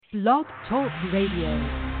Blog Talk Radio.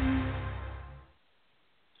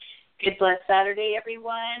 Good blessed Saturday,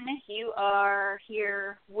 everyone. You are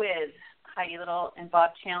here with Heidi Little and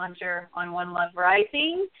Bob Challenger on One Love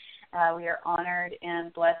Rising. We are honored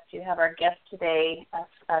and blessed to have our guest today,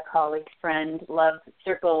 a colleague, friend, love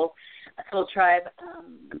circle, a soul tribe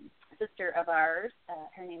sister of ours.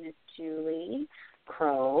 Her name is Julie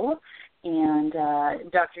Krull. And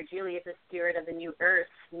Dr. Julie is a steward of the new earth,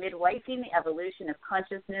 midwifing the evolution of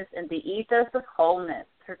consciousness and the ethos of wholeness.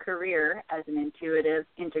 Her career as an intuitive,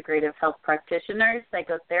 integrative health practitioner,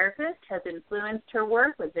 psychotherapist, has influenced her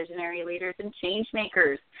work with visionary leaders and change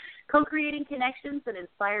makers, co-creating connections that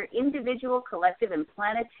inspire individual, collective, and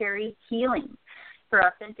planetary healing. Her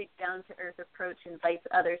authentic, down-to-earth approach invites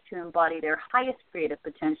others to embody their highest creative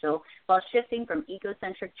potential while shifting from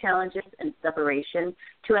ego-centric challenges and separation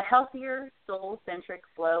to a healthier, soul-centric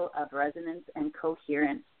flow of resonance and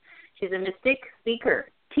coherence. She's a mystic, speaker,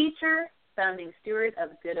 teacher, founding steward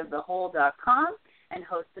of goodofthewhole.com, and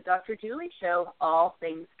hosts the Dr. Julie Show, All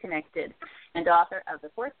Things Connected, and author of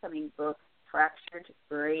the forthcoming book, Fractured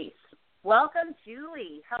Grace. Welcome,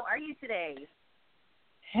 Julie. How are you today?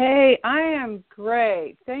 Hey, I am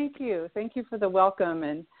great. Thank you. Thank you for the welcome.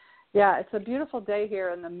 And yeah, it's a beautiful day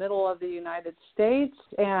here in the middle of the United States,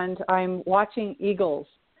 and I'm watching eagles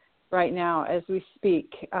right now as we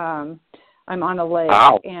speak. I'm on a lake,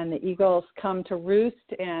 and the eagles come to roost,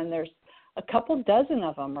 and there's a couple dozen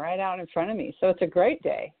of them right out in front of me. So it's a great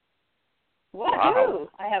day. Wow.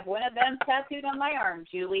 I have one of them tattooed on my arm,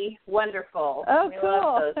 Julie. Wonderful. Oh, we cool.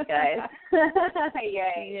 love those guys.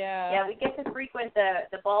 Yay. Yeah, we get to frequent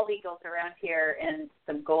the bald eagles around here, and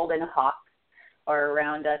some golden hawks are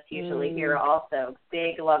around us usually here also.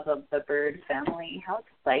 Big love of the bird family. How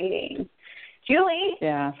exciting. Julie,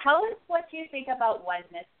 tell us what you think about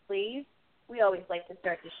oneness, please. We always like to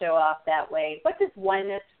start the show off that way. What does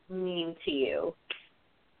oneness mean to you?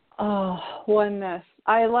 Oh, oneness.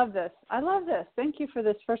 I love this. Thank you for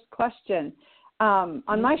this first question. On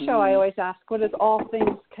my show, I always ask, what does all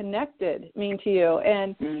things connected mean to you?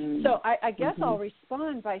 And so I guess I'll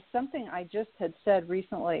respond by something I just had said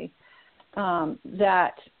recently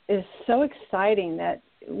that is so exciting, that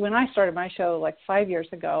when I started my show like 5 years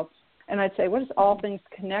ago, and I'd say, what is all things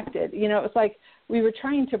connected? You know, it was like we were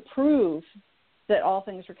trying to prove that all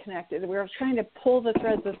things were connected. We were trying to pull the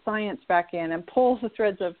threads of science back in and pull the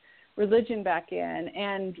threads of religion back in,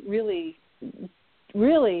 and really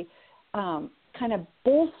kind of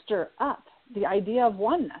bolster up the idea of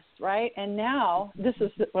oneness, right? And now, this is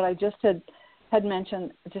what I just had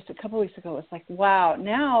mentioned just a couple of weeks ago. It's like, wow,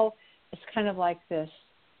 now it's kind of like this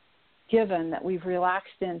given that we've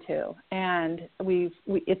relaxed into, and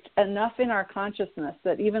it's enough in our consciousness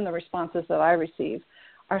that even the responses that I receive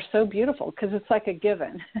are so beautiful because it's like a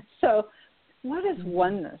given. So what does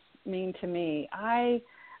oneness mean to me? I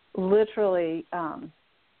literally,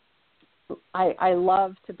 I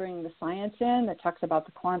love to bring the science in that talks about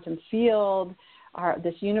the quantum field,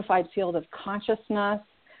 this unified field of consciousness,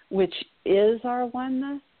 which is our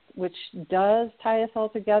oneness, which does tie us all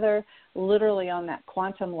together literally on that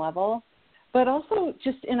quantum level, but also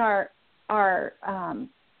just in our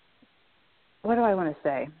what do I want to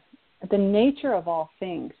say? The nature of all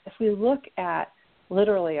things. If we look at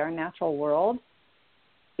literally our natural world,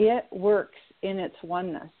 it works in its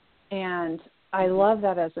oneness. And I love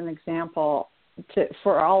that as an example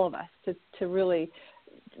for all of us to really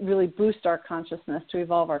boost our consciousness, to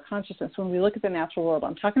evolve our consciousness. When we look at the natural world,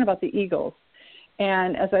 I'm talking about the eagles.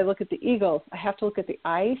 And as I look at the eagles, I have to look at the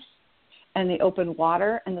ice and the open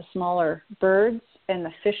water and the smaller birds and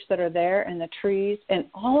the fish that are there and the trees and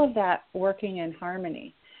all of that working in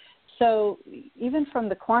harmony. So even from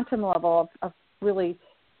the quantum level of really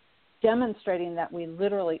demonstrating that we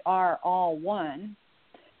literally are all one,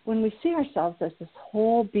 when we see ourselves as this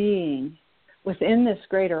whole being within this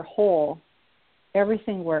greater whole,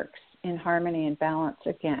 everything works in harmony and balance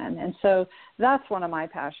again. And so that's one of my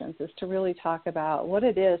passions, is to really talk about what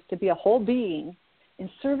it is to be a whole being in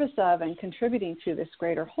service of and contributing to this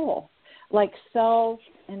greater whole, like cells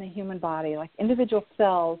in the human body, like individual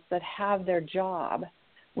cells that have their job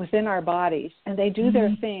within our bodies, and they do their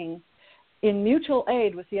thing in mutual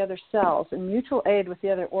aid with the other cells and mutual aid with the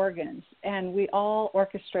other organs, and we all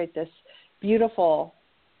orchestrate this beautiful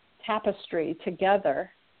tapestry together,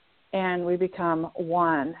 and we become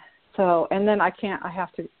one. So, and then I can't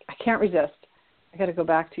resist. I got to go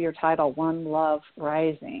back to your title, One Love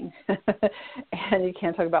Rising. And you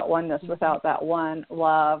can't talk about oneness without that one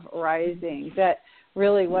love rising. That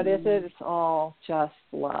really, what is it? It's all just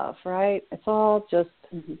love, right? It's all just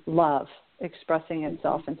love expressing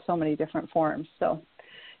itself in so many different forms. So,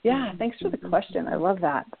 yeah, thanks for the question. I love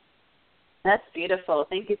that. That's beautiful.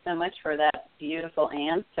 Thank you so much for that beautiful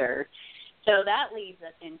answer. So that leads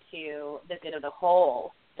us into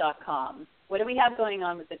thegoodofthewhole.com. What do we have going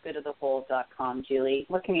on with thegoodofthewhole.com, Julie?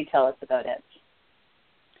 What can you tell us about it?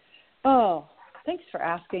 Oh, thanks for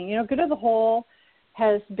asking. You know, Good of the Whole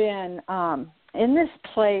has been in this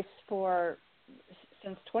place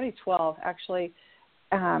since 2012, actually,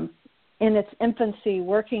 in its infancy,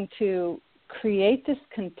 working to create this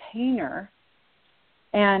container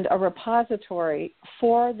and a repository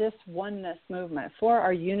for this oneness movement, for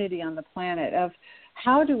our unity on the planet, of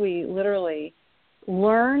how do we literally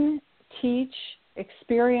learn, teach,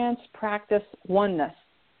 experience, practice oneness?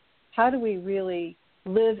 How do we really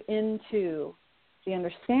live into the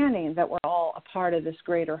understanding that we're all a part of this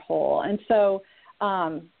greater whole? And so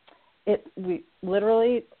we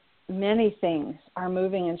literally, many things are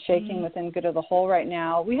moving and shaking within Good of the Whole right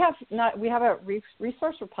now. We have a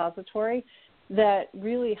resource repository that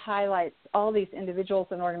really highlights all these individuals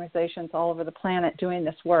and organizations all over the planet doing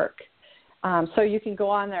this work. So you can go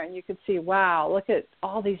on there and you can see, wow, look at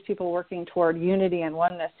all these people working toward unity and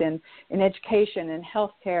oneness in education and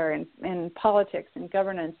healthcare and politics and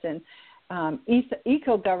governance and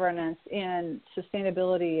eco-governance in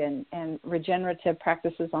sustainability and regenerative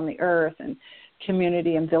practices on the earth and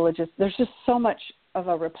community and villages. There's just so much of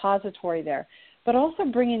a repository there, but also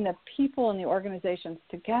bringing the people and the organizations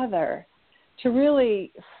together to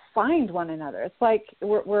really find one another. It's like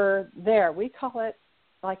we're there. We call it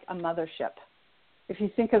like a mothership. If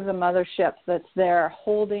you think of the mothership that's there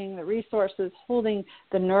holding the resources, holding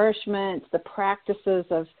the nourishment, the practices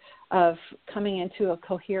of coming into a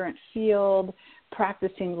coherent field,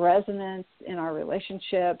 practicing resonance in our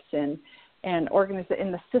relationships and in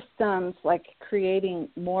the systems, like creating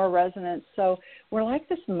more resonance. So we're like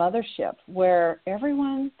this mothership where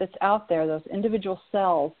everyone that's out there, those individual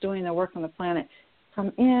cells doing their work on the planet,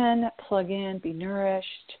 come in, plug in, be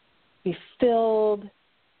nourished, be filled,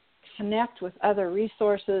 connect with other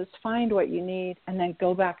resources, find what you need, and then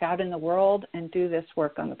go back out in the world and do this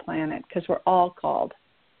work on the planet, because we're all called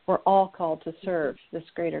to serve this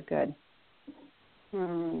greater good.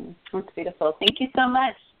 That's beautiful. Thank you so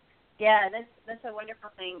much. Yeah, that's a wonderful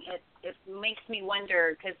thing. It makes me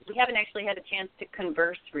wonder, because we haven't actually had a chance to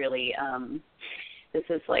converse really. This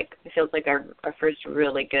is it feels like our first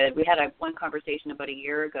really good. We had one conversation about a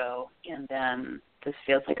year ago, and then this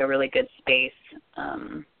feels like a really good space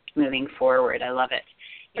moving forward. I love it.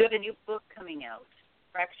 You have a new book coming out,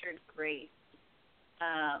 Fractured Grace.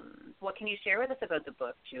 What can you share with us about the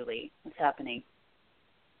book, Julie? What's happening?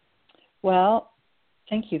 Well,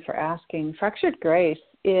 thank you for asking. Fractured Grace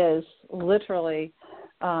is literally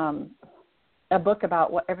a book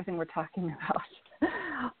about everything we're talking about.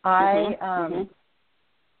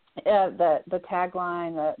 The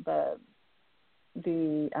tagline,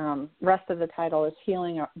 the rest of the title is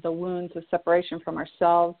Healing the Wounds of Separation from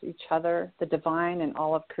Ourselves, Each Other, the Divine, and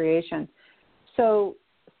All of Creation. So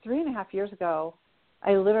 3.5 years ago,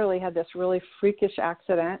 I literally had this really freakish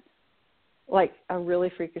accident, and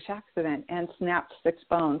snapped 6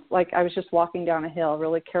 bones. Like I was just walking down a hill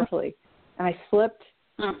really carefully, and I slipped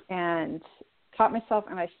and caught myself,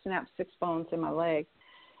 and I snapped 6 bones in my leg.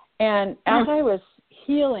 And as I was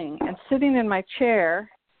healing and sitting in my chair,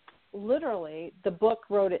 literally the book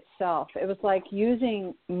wrote itself. It was like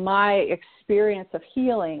using my experience of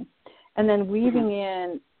healing and then weaving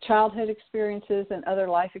in childhood experiences and other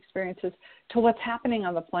life experiences to what's happening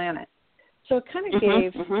on the planet. So it kind of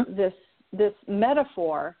gave this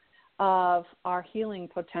metaphor of our healing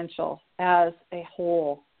potential as a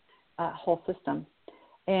whole system,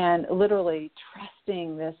 and literally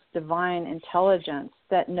trusting this divine intelligence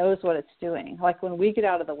that knows what it's doing. Like when we get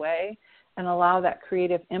out of the way and allow that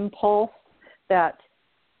creative impulse, that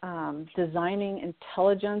designing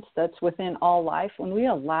intelligence that's within all life, when we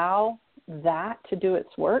allow that to do its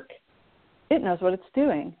work, it knows what it's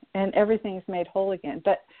doing, and everything's made whole again.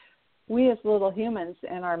 But we as little humans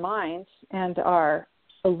and our minds and our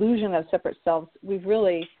illusion of separate selves, we've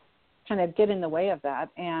really kind of get in the way of that,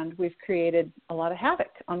 and we've created a lot of havoc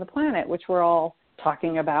on the planet, which we're all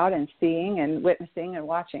talking about and seeing and witnessing and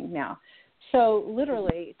watching now. So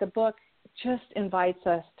literally, the book just invites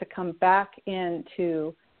us to come back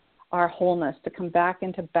into our wholeness, to come back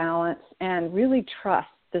into balance, and really trust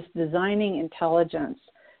this designing intelligence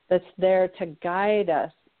that's there to guide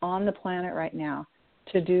us on the planet right now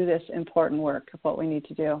to do this important work of what we need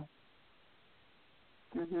to do.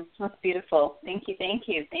 That's beautiful. Thank you.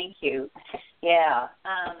 Yeah.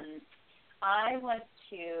 I want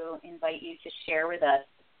to invite you to share with us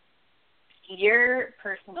your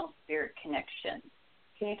personal spirit connection.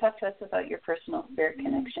 Can you talk to us about your personal spirit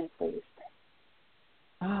connection, please?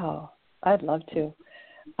 Oh, I'd love to.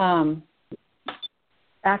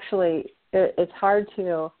 Actually, it's hard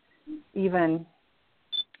to even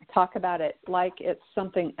talk about it like it's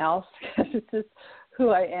something else because it's just who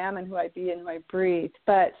I am and who I be and who I breathe.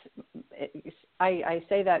 But I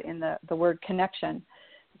say that in the word connection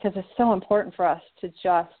because it's so important for us to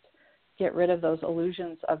just get rid of those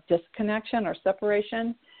illusions of disconnection or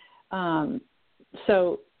separation.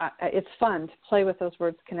 So it's fun to play with those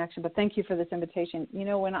words, connection. But thank you for this invitation. You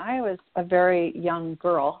know, when I was a very young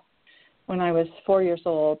girl, when I was 4 years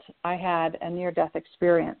old, I had a near-death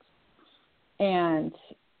experience. And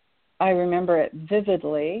I remember it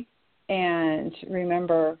vividly and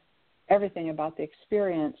remember everything about the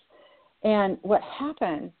experience. And what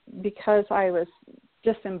happened, because I was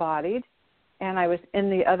disembodied and I was in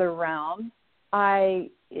the other realm,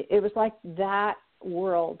 it was like that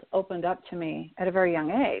world opened up to me at a very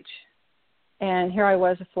young age. And here I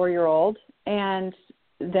was, a 4-year-old, and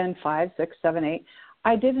then 5, 6, 7, 8.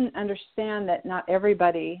 I didn't understand that not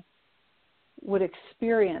everybody would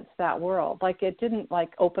experience that world. Like it didn't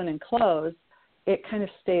like open and close. It kind of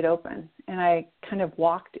stayed open. And I kind of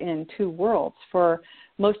walked in two worlds for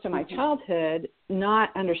most of my childhood, not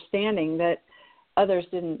understanding that others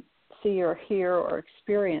didn't see or hear or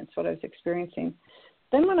experience what I was experiencing.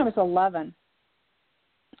 Then when I was 11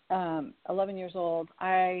 years old,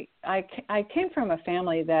 I came from a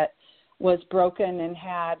family that was broken and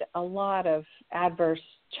had a lot of adverse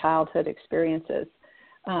childhood experiences,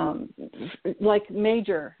 like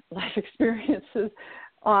major life experiences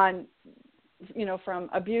on, you know, from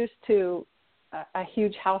abuse to a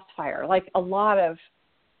huge house fire, like a lot of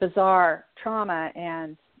bizarre trauma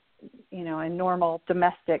and, you know, and normal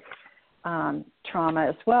domestic trauma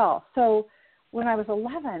as well. So when I was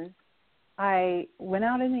 11, I went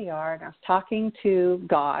out in the yard and I was talking to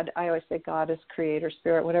God. I always say God is creator,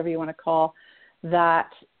 spirit, whatever you want to call that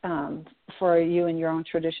for you and your own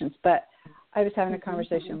traditions. But I was having a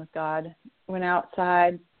conversation with God, went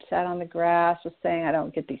outside, sat on the grass, was saying, I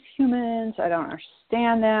don't get these humans. I don't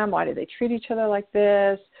understand them. Why do they treat each other like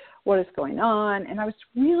this? What is going on? And I was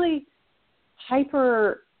really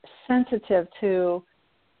hyper sensitive to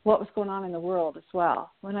what was going on in the world as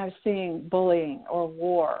well, when I was seeing bullying or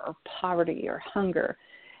war or poverty or hunger.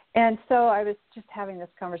 And so I was just having this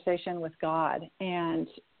conversation with God and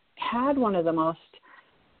had one of the most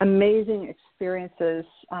amazing experiences,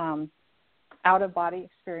 out-of-body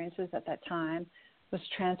experiences at that time, was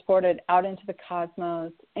transported out into the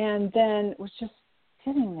cosmos, and then was just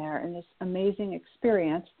sitting there in this amazing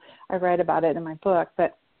experience. I write about it in my book,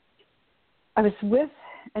 but I was with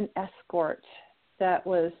an escort that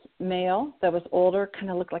was male, that was older,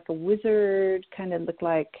 kind of looked like a wizard, kind of looked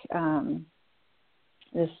like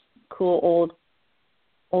this cool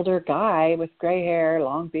older guy with gray hair,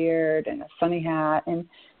 long beard, and a funny hat. And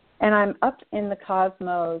I'm up in the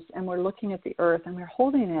cosmos, and we're looking at the earth, and we're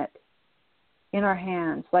holding it in our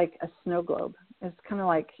hands like a snow globe. It's kind of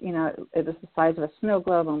like, you know, it was the size of a snow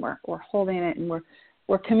globe, and we're holding it, and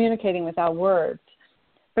we're communicating without words.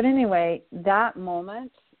 But anyway, that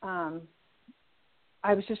moment,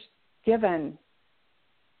 I was just given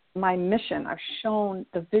my mission. I've shown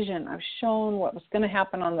the vision. I've shown what was going to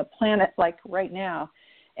happen on the planet, like right now.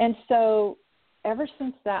 And so ever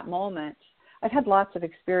since that moment, I've had lots of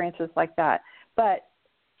experiences like that. But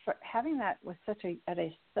for having that with such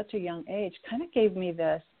a young age kind of gave me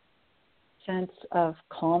this sense of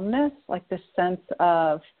calmness, like this sense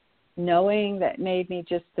of knowing that made me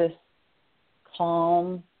just this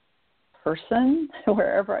calm person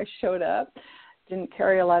wherever I showed up. Didn't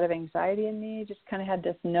carry a lot of anxiety in me, just kind of had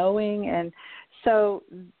this knowing. And so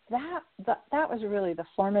that was really the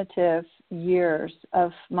formative years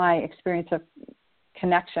of my experience of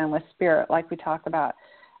connection with spirit, like we talk about.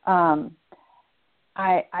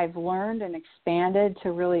 I've learned and expanded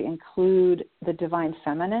to really include the divine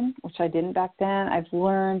feminine, which I didn't back then. I've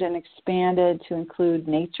learned and expanded to include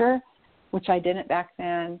nature, which I didn't back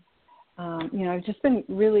then. I've just been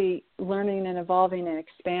really learning and evolving and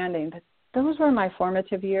expanding. But those were my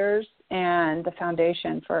formative years and the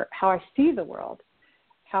foundation for how I see the world,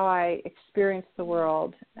 how I experience the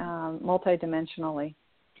world multidimensionally.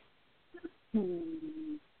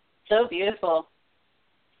 So beautiful.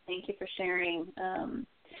 Thank you for sharing.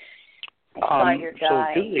 I saw your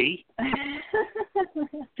guy. So Julie.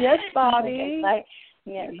 Yes, Bobby.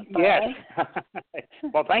 Yes. Yes.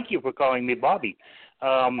 Well, thank you for calling me Bobby.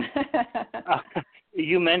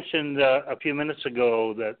 You mentioned a few minutes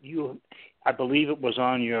ago that I believe it was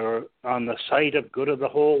on the site of Good of the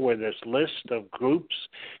Whole, where this list of groups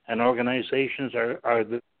and organizations who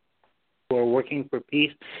are working for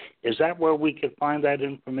peace. Is that where we could find that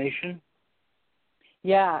information?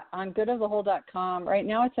 Yeah, on goodofthewhole.com. Right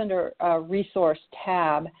now it's under a resource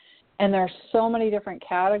tab, and there are so many different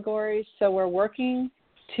categories. So we're working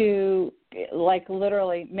to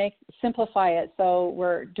literally simplify it. So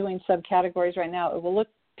we're doing subcategories right now. It will look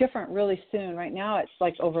different really soon. Right now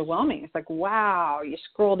it's overwhelming. It's wow, you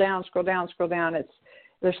scroll down.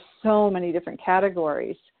 There's so many different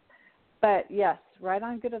categories. But yes, right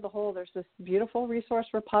on Good of the Whole, there's this beautiful resource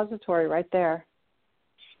repository right there.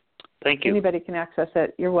 Thank you. Anybody can access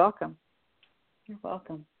it. You're welcome. You're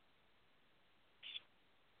welcome.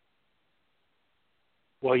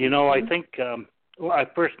 Well, I think I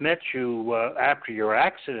first met you after your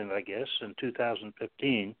accident, I guess, in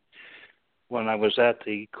 2015, when I was at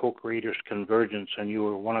the Co-Creators Convergence, and you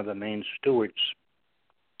were one of the main stewards.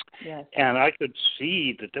 Yes. And I could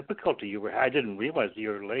see the difficulty you were. I didn't realize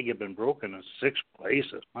your leg had been broken in 6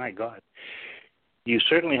 places. My God. You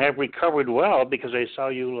certainly have recovered well, because I saw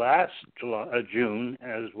you last June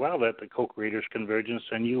as well at the Co-Creators Convergence,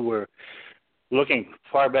 and you were looking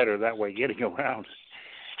far better that way, getting around.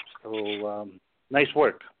 So nice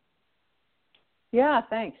work. Yeah,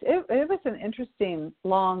 thanks. It was an interesting,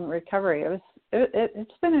 long recovery.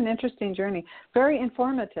 It's been an interesting journey, very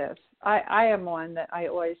informative. I am one that I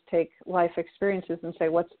always take life experiences and say,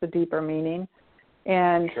 what's the deeper meaning?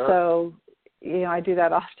 And sure. So, I do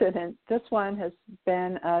that often. And this one has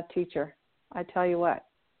been a teacher. I tell you what,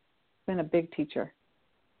 it's been a big teacher.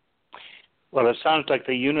 Well, it sounds like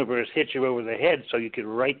the universe hit you over the head so you could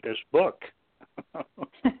write this book.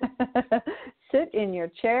 Sit in your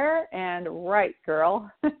chair and write,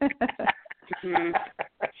 girl.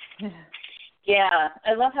 Mm-hmm. Yeah,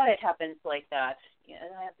 I love how it happens like that.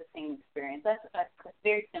 I have the same experience. That's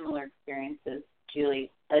very similar experiences,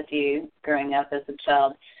 Julie, as you growing up as a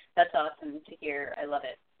child. That's awesome to hear. I love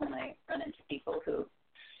it when I run into people who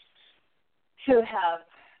have,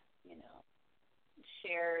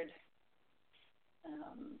 shared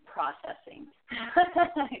processing,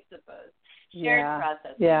 I suppose. Shared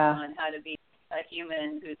processing on how to be a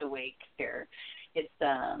human who's awake here. It's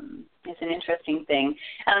an interesting thing.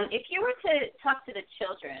 If you were to talk to the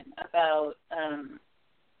children about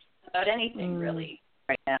anything really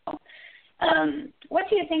right now, what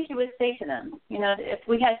do you think you would say to them? If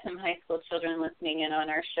we had some high school children listening in on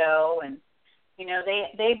our show, and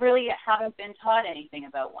they really haven't been taught anything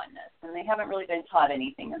about oneness, and they haven't really been taught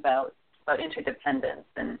anything about interdependence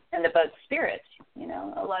and about spirit.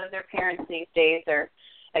 A lot of their parents these days are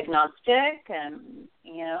agnostic and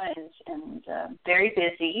very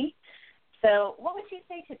busy. So what would you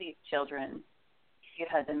say to these children if you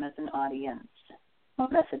had them as an audience?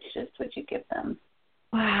 What messages would you give them?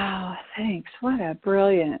 Wow, thanks. What a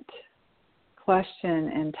brilliant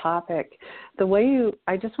question and topic.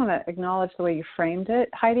 I just want to acknowledge the way you framed it,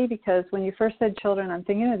 Heidi, because when you first said children, I'm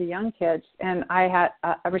thinking of the young kids, and I had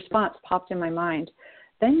a response popped in my mind.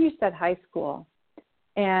 Then you said high school,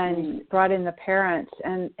 and brought in the parents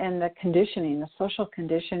and the conditioning, the social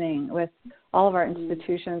conditioning with all of our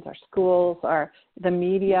institutions, our schools, the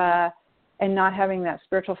media, and not having that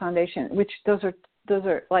spiritual foundation, which those are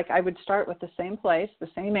I would start with the same place, the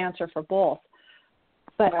same answer for both.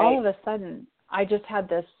 But all of a sudden, I just had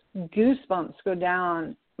this goosebumps go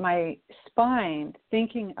down my spine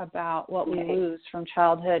thinking about what we lose from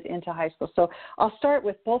childhood into high school. So I'll start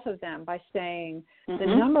with both of them by saying the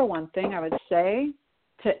number one thing I would say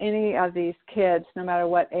to any of these kids, no matter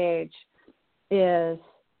what age, is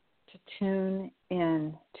to tune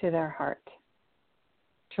in to their heart,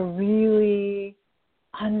 to really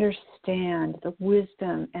understand the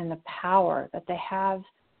wisdom and the power that they have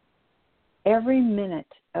every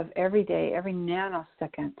minute of every day, every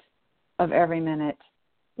nanosecond of every minute,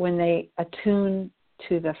 when they attune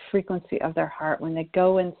to the frequency of their heart, when they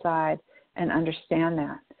go inside and understand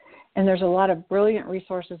that. And there's a lot of brilliant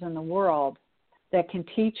resources in the world that can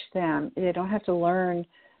teach them. They don't have to learn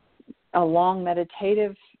a long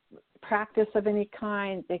meditative practice of any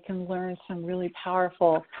kind. They can learn some really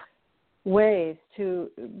powerful ways to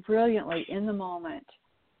brilliantly, in the moment,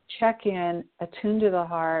 check in, attune to the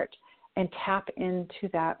heart, and tap into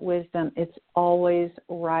that wisdom. It's always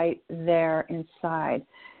right there inside.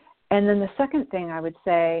 And then the second thing I would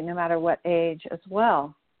say, no matter what age as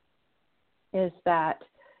well, is that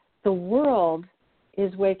the world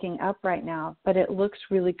is waking up right now, but it looks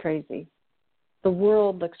really crazy. The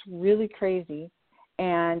world looks really crazy,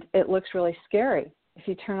 and it looks really scary. If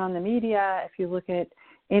you turn on the media, if you look at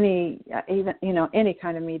any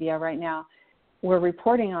kind of media right now, we're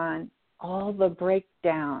reporting on all the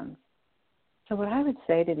breakdowns. So what I would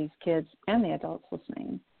say to these kids and the adults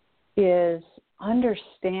listening is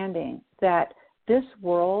understanding that this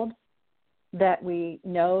world that we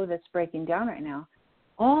know that's breaking down right now,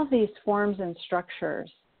 all these forms and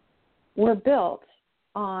structures were built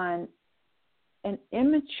on an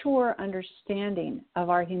immature understanding of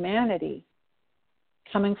our humanity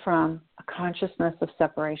coming from a consciousness of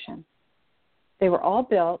separation. They were all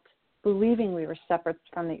built believing we were separate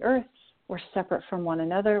from the earth, we're separate from one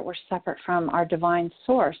another, we're separate from our divine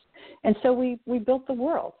source. And so we built the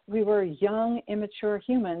world. We were young, immature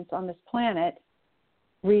humans on this planet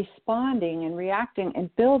responding and reacting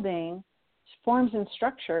and building forms and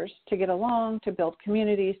structures to get along, to build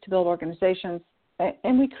communities, to build organizations.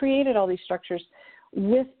 And we created all these structures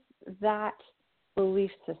with that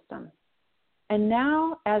belief system. And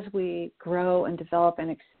now as we grow and develop and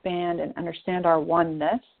expand and understand our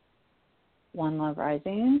oneness, One Love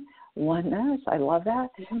Rising, oneness, I love that.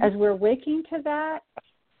 Mm-hmm. As we're waking to that,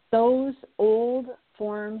 those old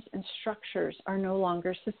forms and structures are no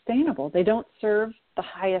longer sustainable. They don't serve the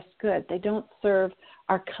highest good. They don't serve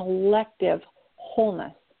our collective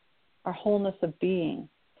wholeness, our wholeness of being.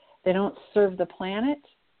 They don't serve the planet.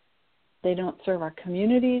 They don't serve our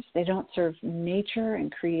communities. They don't serve nature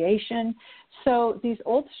and creation. So these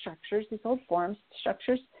old structures, these old forms,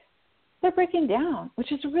 structures, they're breaking down,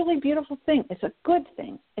 which is a really beautiful thing. It's a good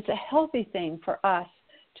thing. It's a healthy thing for us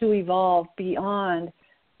to evolve beyond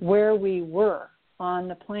where we were on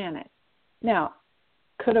the planet. Now,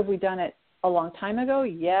 could have we done it a long time ago?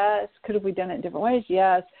 Yes. Could have we done it in different ways?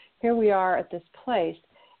 Yes. Here we are at this place.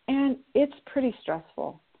 And it's pretty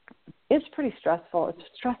stressful. It's pretty stressful. It's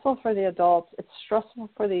stressful for the adults. It's stressful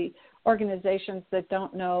for the organizations that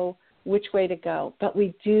don't know which way to go. But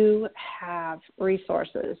we do have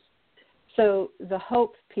resources. So the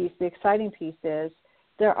hope piece, the exciting piece is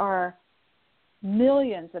there are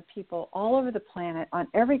millions of people all over the planet, on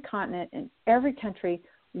every continent, in every country,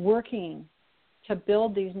 working to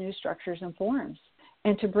build these new structures and forms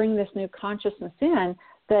and to bring this new consciousness in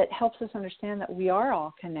that helps us understand that we are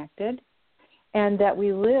all connected and that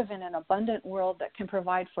we live in an abundant world that can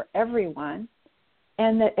provide for everyone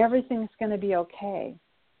and that everything's going to be okay.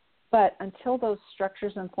 But until those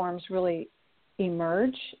structures and forms really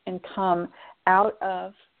emerge and come out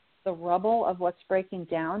of the rubble of what's breaking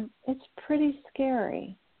down, it's pretty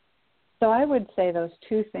scary. So I would say those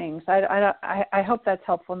two things. I hope that's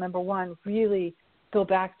helpful. Number one, really go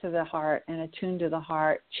back to the heart and attune to the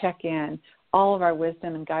heart, check in. All of our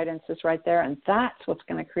wisdom and guidance is right there, and that's what's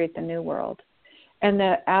going to create the new world. And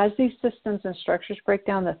that as these systems and structures break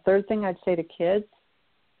down, the third thing I'd say to kids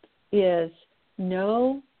is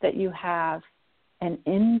know that you have an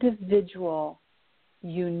individual,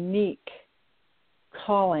 unique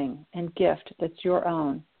calling and gift that's your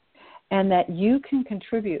own, and that you can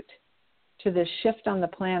contribute to this shift on the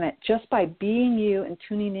planet just by being you and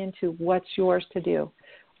tuning into what's yours to do.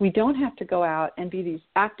 We don't have to go out and be these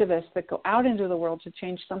activists that go out into the world to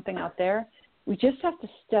change something out there. We just have to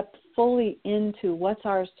step fully into what's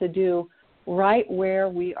ours to do right where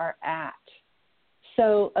we are at.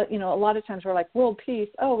 So, a lot of times we're like, world peace,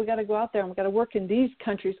 we got to go out there and we got to work in these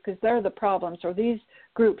countries because they're the problems, or these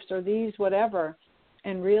groups, or these whatever.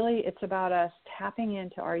 And really it's about us tapping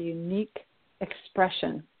into our unique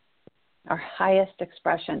expression, our highest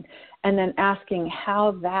expression, and then asking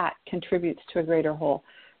how that contributes to a greater whole.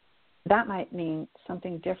 That might mean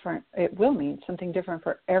something different. It will mean something different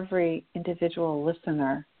for every individual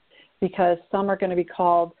listener, because some are going to be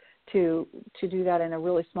called to do that in a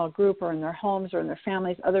really small group or in their homes or in their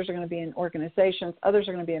families. Others are going to be in organizations. Others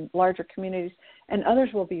are going to be in larger communities. And others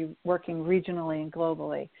will be working regionally and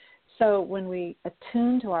globally. So when we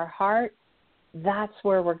attune to our heart, that's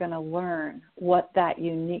where we're going to learn what that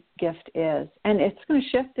unique gift is. And it's going to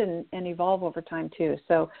shift and evolve over time too.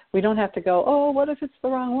 So we don't have to go, what if it's the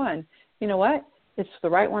wrong one? You know what? It's the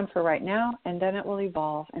right one for right now, and then it will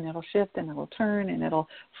evolve, and it'll shift, and it'll turn, and it'll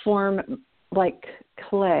form like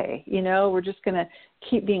clay. We're just going to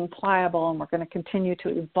keep being pliable, and we're going to continue to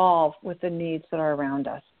evolve with the needs that are around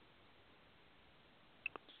us.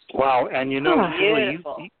 Wow, and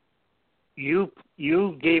beautiful.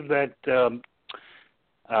 You gave that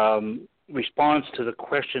response to the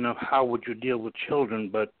question of how would you deal with children,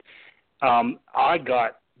 but I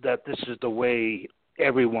got that this is the way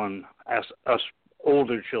everyone, as us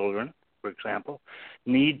older children, for example,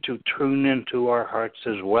 need to tune into our hearts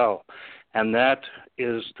as well. And that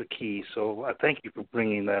is the key. So I thank you for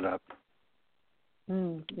bringing that up.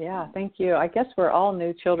 Yeah, thank you. I guess we're all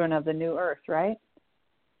new children of the new earth, right?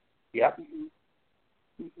 Yep.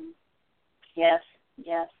 Mm-hmm. Mm-hmm. Yes.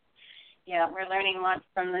 Yeah, we're learning lots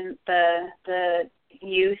from the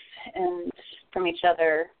youth and from each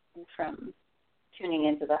other and from tuning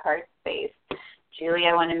into the heart space. Julie,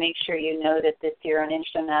 I want to make sure you know that this year on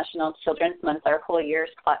International Children's Month, our whole year's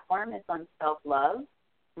platform is on self-love.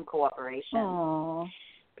 and cooperation. Oh,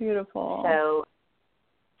 beautiful. So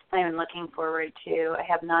I'm looking forward to, I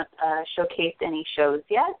have not showcased any shows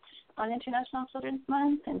yet on International Children's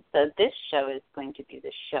Month, and so this show is going to be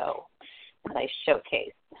the show that I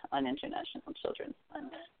showcase on International Children's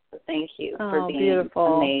Month. So thank you for being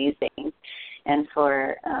beautiful. Amazing and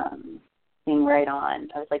for being right on.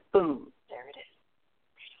 I was like, boom, there it is.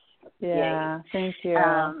 Yeah, Yay. thank you.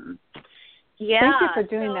 Yeah. Thank you for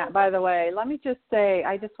doing that, by the way. Let me just say,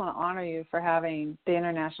 I just want to honor you for having the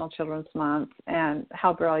International Children's Month and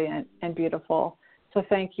how brilliant and beautiful. So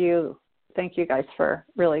thank you. Thank you guys for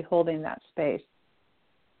really holding that space.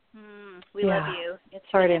 We love you. It's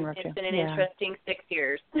been an interesting 6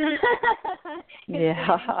 years. It's been an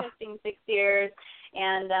interesting 6 years,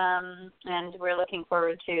 and we're looking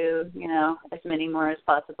forward to, as many more as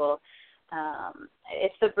possible.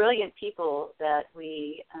 It's the brilliant people that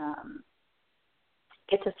we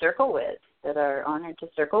get to circle with, that are honored to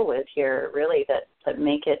circle with here, really, that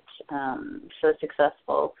make it so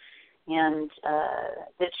successful. And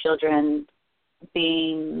the children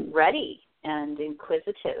being ready and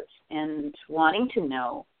inquisitive and wanting to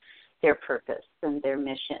know their purpose and their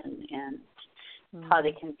mission and how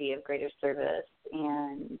they can be of greater service,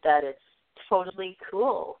 and that it's totally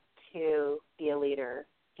cool to be a leader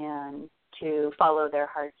and to follow their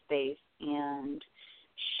heart space and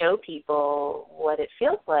show people what it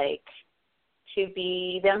feels like to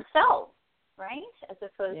be themselves, right? As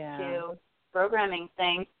opposed to programming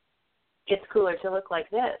saying, it's cooler to look like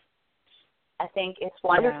this. I think it's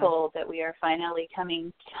wonderful that we are finally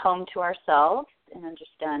coming home to ourselves and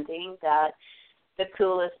understanding that the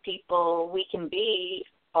coolest people we can be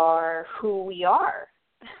are who we are.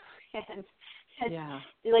 And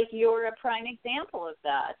like, you're a prime example of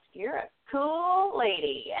that. You're a cool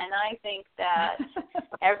lady, and I think that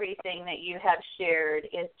everything that you have shared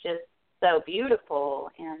is just so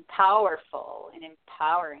beautiful and powerful and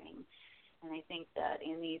empowering. And I think that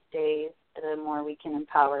in these days, the more we can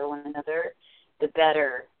empower one another, the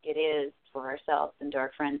better it is for ourselves and our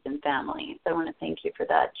friends and family. So I want to thank you for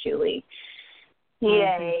that, Julie.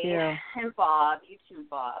 Yay. Thank you. And Bob, you too,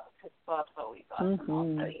 Bob, because Bob's always awesome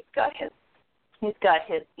also. He's got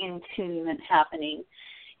his in-tunement happening,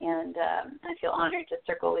 and I feel honored to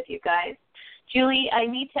circle with you guys. Julie, I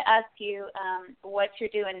need to ask you what you're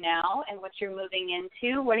doing now and what you're moving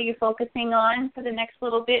into. What are you focusing on for the next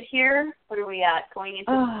little bit here? What are we at? Going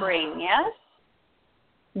into spring, yes?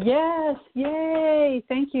 Yes, yay.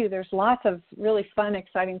 Thank you. There's lots of really fun,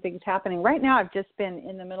 exciting things happening. Right now I've just been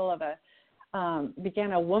in the middle of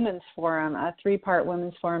began a women's forum, a 3-part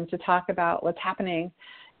women's forum to talk about what's happening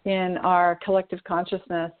in our collective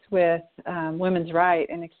consciousness with women's right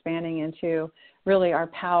and expanding into really our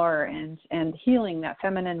power and healing that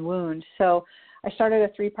feminine wound. So I started a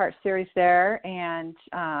 3-part series there, and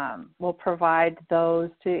we'll provide those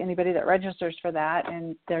to anybody that registers for that.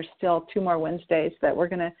 And there's still 2 more Wednesdays that we're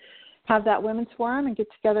going to have that women's forum and get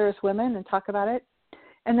together as women and talk about it.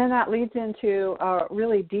 And then that leads into a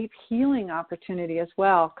really deep healing opportunity as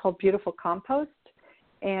well called Beautiful Compost.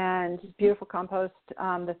 And Beautiful Compost,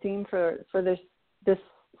 the theme for this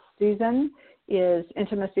season is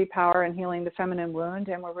intimacy, power, and healing the feminine wound.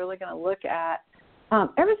 And we're really going to look at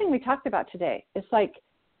everything we talked about today. It's like,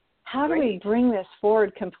 how do we bring this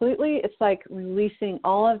forward completely? It's like releasing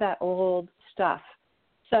all of that old stuff.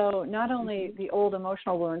 So not only the old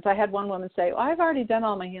emotional wounds. I had one woman say, I've already done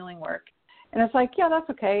all my healing work. And it's like, yeah, that's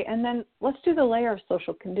okay. And then let's do the layer of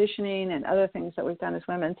social conditioning and other things that we've done as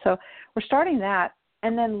women. So we're starting that.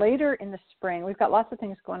 And then later in the spring, we've got lots of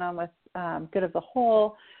things going on with Good of the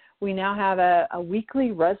Whole. We now have a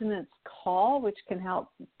weekly resonance call, which can help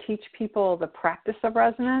teach people the practice of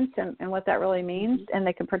resonance and what that really means. And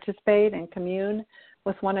they can participate and commune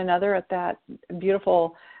with one another at that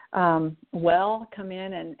beautiful well, come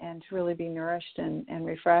in and really be nourished and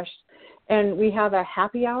refreshed. And we have a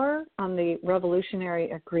happy hour on the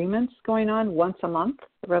revolutionary agreements going on once a month,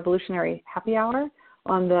 the revolutionary happy hour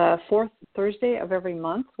on the 4th Thursday of every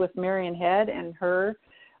month with Marian Head and her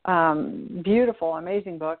beautiful,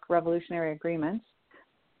 amazing book, Revolutionary Agreements.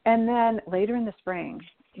 And then later in the spring,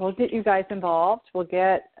 we'll get you guys involved. We'll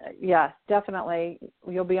get, yes, definitely,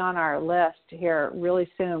 you'll be on our list here really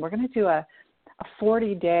soon. We're going to do a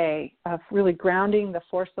 40-day of really grounding the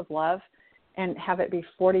force of love and have it be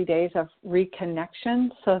 40 days of reconnection,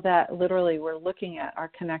 so that literally we're looking at our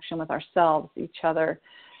connection with ourselves, each other,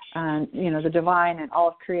 and, the divine and all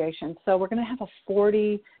of creation. So we're going to have a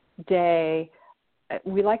 40-day,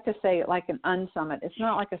 we like to say like an unsummit. It's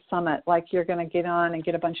not like a summit, like you're going to get on and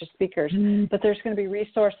get a bunch of speakers, but there's going to be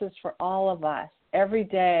resources for all of us every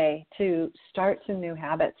day to start some new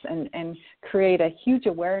habits and create a huge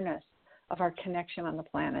awareness of our connection on the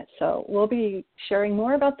planet. So we'll be sharing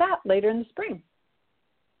more about that later in the spring.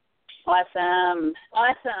 Awesome.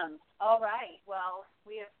 Awesome. All right. Well,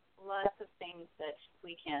 we have lots of things that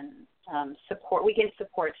we can support. We can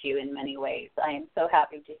support you in many ways. I am so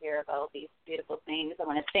happy to hear about these beautiful things. I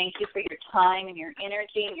want to thank you for your time and your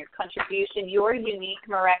energy and your contribution, your unique,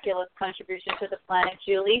 miraculous contribution to the planet,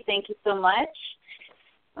 Julie. Thank you so much.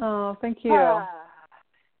 Oh, thank you.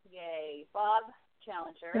 Yay. Bob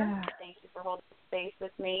Challenger, thank you for holding space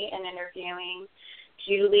with me and interviewing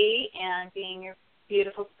Julie and being your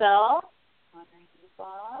beautiful self. Honoring you,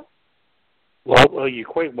 Bob. Well, you're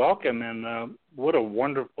quite welcome, and what a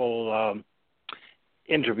wonderful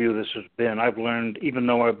interview this has been. I've learned, even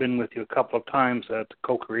though I've been with you a couple of times at the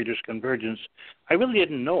Co-Creators Convergence, I really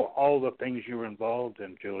didn't know all the things you were involved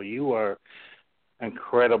in, Julie. You are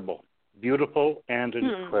incredible, beautiful, and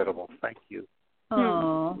incredible. Thank you.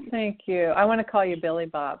 Oh, thank you. I want to call you Billy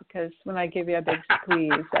Bob because when I give you a big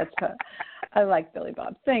squeeze, I like Billy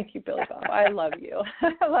Bob. Thank you, Billy Bob. I love you.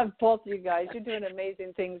 I love both of you guys. You're doing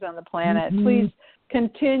amazing things on the planet. Please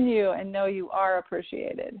continue and know you are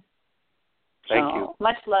appreciated. Thank you.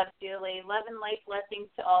 Much love, Julie. Love and light blessings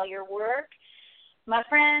to all your work. My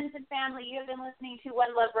friends and family, you have been listening to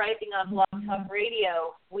One Love Rising on Blog Talk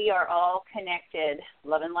Radio. We are all connected.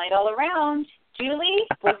 Love and light all around. Julie,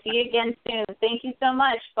 we'll see you again soon. Thank you so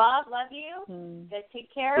much. Bob, love you. Guys,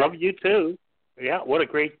 take care. Love you too. Yeah, what a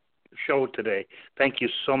great show today. Thank you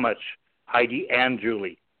so much, Heidi and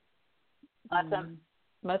Julie. Awesome.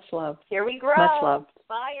 Much love. Here we grow. Much love.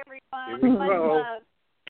 Bye, everyone. Here we Much grow. love.